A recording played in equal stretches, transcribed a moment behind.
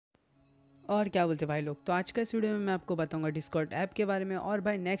और क्या बोलते भाई लोग। तो आज का इस वीडियो में मैं आपको बताऊंगा डिस्कॉर्ड ऐप के बारे में। और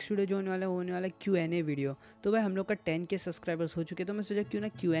भाई नेक्स्ट वीडियो जो होने वाला Q&A वीडियो। तो भाई हम लोग का 10K सब्सक्राइबर्स हो चुके, तो मैं सोचा क्यों ना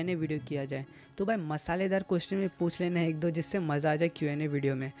Q&A वीडियो किया जाए। तो भाई मसालेदार क्वेश्चन में पूछ लेना एक दो, जिससे मज़ा आ जाए Q&A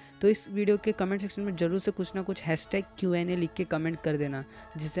वीडियो में। तो इस वीडियो के कमेंट सेक्शन में जरूर से कुछ ना कुछ #Q&A लिख के कमेंट कर देना,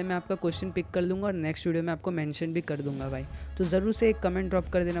 जिससे मैं आपका क्वेश्चन पिक कर लूँगा और नेक्स्ट वीडियो में आपको मैंशन भी कर दूँगा भाई। तो ज़रूर से एक कमेंट ड्रॉप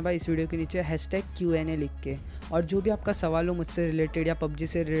कर देना भाई इस वीडियो के नीचे #Q&A लिख के। और जो भी आपका सवाल हो मुझसे रिलेटेड या PUBG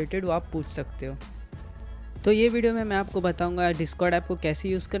से रिलेटेड, वो आप पूछ सकते हो। तो ये वीडियो में मैं आपको बताऊंगा डिस्कॉर्ड ऐप को कैसे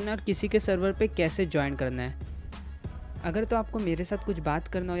यूज़ करना है और किसी के सर्वर पे कैसे ज्वाइन करना है। अगर तो आपको मेरे साथ कुछ बात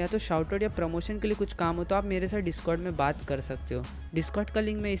करना हो या तो शाउट आउट या प्रमोशन के लिए कुछ काम हो, तो आप मेरे साथ डिस्कॉर्ड में बात कर सकते हो। डिस्कॉर्ड का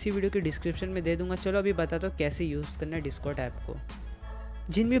लिंक मैं इसी वीडियो के डिस्क्रिप्शन में दे दूंगा। चलो अभी बताता हूँ कैसे यूज़ करना है डिस्कॉर्ड ऐप को।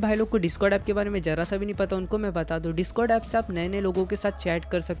 जिन भी भाई लोग को डिस्कॉर्ड ऐप के बारे में ज़रा सा भी नहीं पता, उनको मैं बता दूं, डिस्कॉर्ड ऐप से आप नए नए लोगों के साथ चैट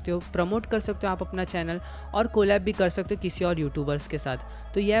कर सकते हो, प्रमोट कर सकते हो आप अपना चैनल, और कोलैब भी कर सकते हो किसी और यूट्यूबर्स के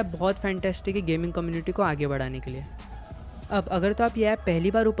साथ। तो यह ऐप बहुत फैंटेस्टिक है गेमिंग कम्युनिटी को आगे बढ़ाने के लिए। अब अगर तो आप ये ऐप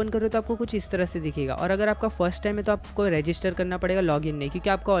पहली बार ओपन करो तो आपको कुछ इस तरह से दिखेगा, और अगर आपका फर्स्ट टाइम है तो आपको रजिस्टर करना पड़ेगा, लॉगिन नहीं, क्योंकि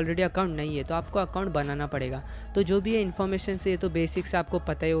आपका ऑलरेडी अकाउंट नहीं है, तो आपको अकाउंट बनाना पड़ेगा। तो जो भी है इन्फॉर्मेशन से ये तो बेसिक से आपको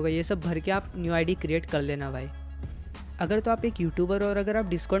पता ही होगा, ये सब भर के आप न्यू आईडी क्रिएट कर लेना भाई। अगर तो आप एक यूट्यूबर हो और अगर आप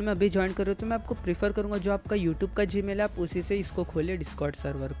डिस्कॉर्ड में अभी ज्वाइन करो, तो मैं आपको प्रीफर करूंगा जो आपका यूट्यूब का जीमेल है आप उसी से इसको खोलिए डिस्कॉर्ड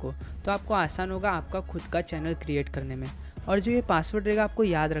सर्वर को। तो आपको आसान होगा आपका खुद का चैनल क्रिएट करने में। और जो ये पासवर्ड रहेगा आपको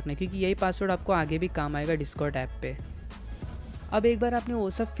याद रखना, क्योंकि यही पासवर्ड आपको आगे भी काम आएगा डिस्कॉर्ड ऐप पे। अब एक बार आपने वो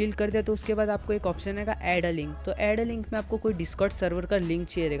सब फिल कर दिया तो उसके बाद आपको एक ऑप्शन आएगा ऐड अ लिंक। तो ऐड अ लिंक में आपको कोई डिस्कॉर्ड सर्वर का लिंक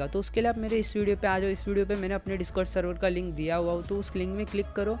चाहिए रहेगा, तो उसके लिए आप मेरे इस वीडियो पे आ जाओ। इस वीडियो पे मैंने अपने डिस्कॉर्ड सर्वर का लिंक दिया हुआ हो, तो उस लिंक में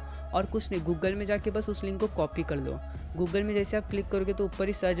क्लिक करो और कुछ नहीं, गूगल में जाके बस उस लिंक को कॉपी कर लो। गूगल में जैसे आप क्लिक करोगे तो ऊपर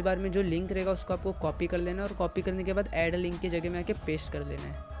ही सर्च बार में जो लिंक रहेगा उसको आपको कॉपी कर लेना, और कॉपी करने के बाद ऐड अ लिंक की जगह में आके पेस्ट कर देना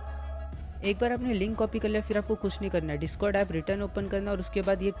है। एक बार आपने लिंक कॉपी कर लिया, फिर आपको कुछ नहीं करना है, डिस्कॉर्ड ऐप रिटर्न ओपन करना, और उसके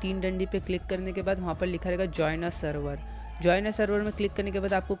बाद ये 3 डंडी पे क्लिक करने के बाद वहाँ पर लिखा रहेगा join a server. Join a server में क्लिक करने के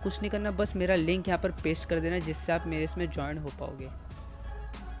बाद आपको कुछ नहीं करना, बस मेरा लिंक यहाँ पर पेस्ट कर देना, जिससे आप मेरे इसमें ज्वाइन हो पाओगे।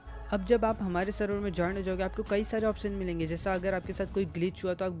 अब जब आप हमारे सर्वर में ज्वाइन हो जाओगे, आपको कई सारे ऑप्शन मिलेंगे, जैसा अगर आपके साथ कोई ग्लिच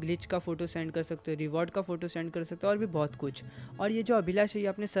हुआ तो आप ग्लिच का फोटो सेंड कर सकते हो, रिवॉर्ड का फोटो सेंड कर सकते हो, और भी बहुत कुछ। और ये जो अभिलाष है ये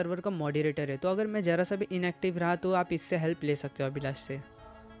अपने सर्वर का मॉडरेटर है, तो अगर मैं ज़रा सा भी इनएक्टिव रहा तो आप इससे हेल्प ले सकते हो अभिलाष से।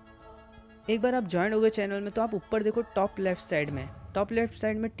 एक बार आप ज्वाइन हो गए चैनल में, तो आप ऊपर देखो टॉप लेफ्ट साइड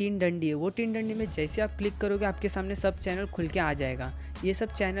में 3 डंडी है। वो 3 डंडी में जैसे आप क्लिक करोगे आपके सामने सब चैनल खुल के आ जाएगा। ये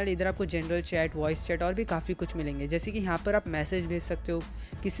सब चैनल इधर आपको जनरल चैट, वॉइस चैट और भी काफ़ी कुछ मिलेंगे, जैसे कि यहाँ पर आप मैसेज भेज सकते हो,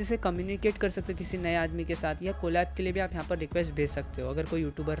 किसी से कम्युनिकेट कर सकते हो किसी नए आदमी के साथ, या कोलैब के लिए भी आप यहाँ पर रिक्वेस्ट भेज सकते हो अगर कोई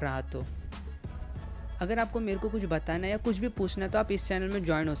यूट्यूबर रहा तो। अगर आपको मेरे को कुछ बताना है या कुछ भी पूछना है तो आप इस चैनल में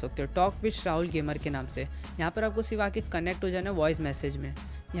ज्वाइन हो सकते हो, टॉक विद राहुल गेमर के नाम से। यहाँ पर आपको सिर्फ आके कनेक्ट हो जाना वॉइस मैसेज में।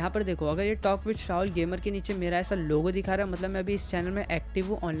 यहाँ पर देखो, अगर ये टॉक विद राहुल गेमर के नीचे मेरा ऐसा लोगो दिखा रहा है, मतलब मैं अभी इस चैनल में एक्टिव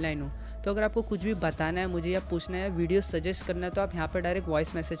हूँ, ऑनलाइन हूँ। तो अगर आपको कुछ भी बताना है मुझे या पूछना है या वीडियो सजेस्ट करना है, तो आप यहाँ पर डायरेक्ट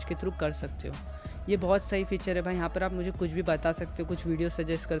वॉइस मैसेज के थ्रू कर सकते हो। ये बहुत सही फीचर है भाई, यहाँ पर आप मुझे कुछ भी बता सकते हो, कुछ वीडियो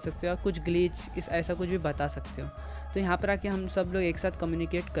सजेस्ट कर सकते हो, या कुछ ग्लिच ऐसा कुछ भी बता सकते हो। तो यहाँ पर आके हम सब लोग एक साथ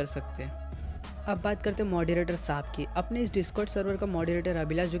कम्युनिकेट कर सकते हैं। अब बात करते हैं मॉडरेटर साहब की। अपने इस डिस्कॉर्ड सर्वर का मॉडरेटर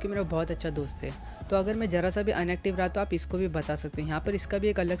अभिलाष, जो कि मेरा बहुत अच्छा दोस्त है, तो अगर मैं ज़रा सा भी अनएक्टिव रहा तो आप इसको भी बता सकते हैं। यहाँ पर इसका भी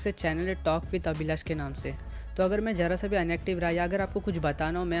एक अलग से चैनल है टॉक विद अभिलाष के नाम से। तो अगर मैं ज़रा सा भी अनएक्टिव रहा या अगर आपको कुछ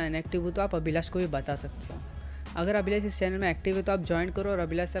बताना हो, मैं अनएक्टिव हूँ, तो आप अभिलाष को भी बता सकते हो। अगर अभिलाष इस चैनल में एक्टिव है तो आप ज्वाइन करो और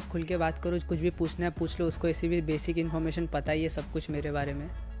अभिलाष से आप खुल के बात करो, कुछ भी पूछना है पूछ लो, उसको ऐसी भी बेसिक इन्फॉर्मेशन पता ही है सब कुछ मेरे बारे में।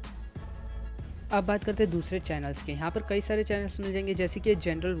 अब बात करते हैं दूसरे चैनल्स के। यहाँ पर कई सारे चैनल्स मिल जाएंगे, जैसे कि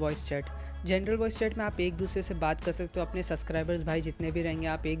general voice chat. General voice chat में आप एक दूसरे से बात कर सकते हो, अपने सब्सक्राइबर्स भाई जितने भी रहेंगे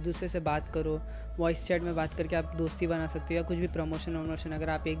आप एक दूसरे से बात करो। वॉइस चैट में बात करके आप दोस्ती बना सकते हो, या कुछ भी प्रमोशन अगर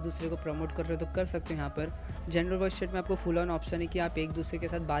आप एक दूसरे को प्रमोट कर रहे हो तो कर सकते हो। यहाँ पर जनरल वॉइस चैट में आपको फुल ऑन ऑप्शन है कि आप एक दूसरे के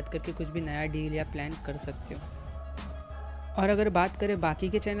साथ बात करके कुछ भी नया डील या प्लान कर सकते हो। और अगर बात करें बाकी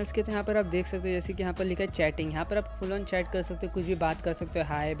के चैनल्स के, तो यहाँ पर आप देख सकते हो, जैसे कि यहाँ पर लिखा है चैटिंग। यहाँ पर आप फुल ऑन चैट कर सकते हो, कुछ भी बात कर सकते हो,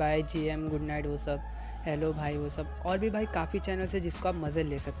 hi bye GM good night वो सब, हेलो भाई वो सब। और भी भाई काफ़ी चैनल्स है जिसको आप मज़े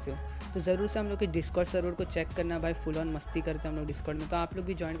ले सकते हो। तो ज़रूर से हम लोग के डिस्कॉर्ड सर्वर को चेक करना भाई, फुल ऑन मस्ती करते हैं हम लोग डिस्कॉर्ड में, तो आप लोग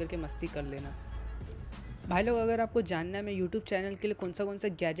भी ज्वाइन करके मस्ती कर लेना भाई लोग। अगर आपको जानना है मैं यूट्यूब चैनल के लिए कौन सा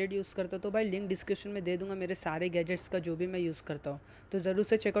गैजेट यूज़ करता हूँ, तो भाई लिंक डिस्क्रिप्शन में दे दूंगा मेरे सारे गैजेट्स का जो भी मैं यूज़ करता हूँ। तो ज़रूर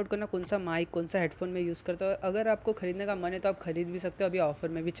से चेकआउट करना कौन सा माइक, कौन सा हेडफोन में यूज़ करता हूँ। अगर आपको ख़रीदने का मन है तो आप ख़रीद भी सकते हो, अभी ऑफर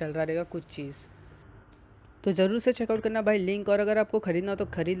में भी चल रहा रहेगा कुछ चीज़, तो ज़रूर से चेकआउट करना भाई लिंक। और अगर आपको ख़रीदना हो तो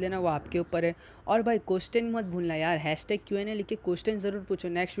ख़रीद लेना, वो आपके ऊपर है। और भाई क्वेश्चन मत भूलना यार, #Q&A लिख के क्वेश्चन ज़रूर पूछो,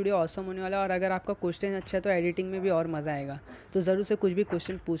 नेक्स्ट वीडियो ऑसम होने वाला है। और अगर आपका क्वेश्चन अच्छा है तो एडिटिंग में भी और मज़ा आएगा, तो ज़रूर से कुछ भी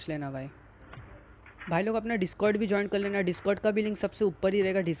क्वेश्चन पूछ लेना भाई लोग। अपना डिस्कॉर्ड भी ज्वाइन कर लेना, डिस्कॉर्ड का भी लिंक सबसे ऊपर ही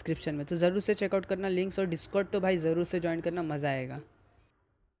रहेगा डिस्क्रिप्शन में, तो ज़रूर से चेकआउट करना लिंक्स और डिस्कॉर्ड, तो भाई ज़रूर से ज्वाइन करना, मज़ा आएगा।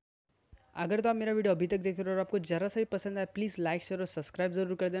 अगर तो आप मेरा वीडियो अभी तक देख रहे हो और आपको ज़रा सा भी पसंद आया, प्लीज़ लाइक शेयर और सब्सक्राइब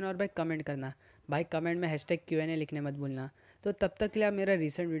ज़रूर कर देना। और भाई कमेंट करना, भाई कमेंट में #Q&A लिखने मत भूलना। तो तब तक के लिए आप मेरा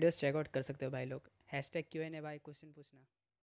रीसेंट वीडियोस चेकआउट कर सकते हो भाई लोग। #Q&A भाई, क्वेश्चन पूछना।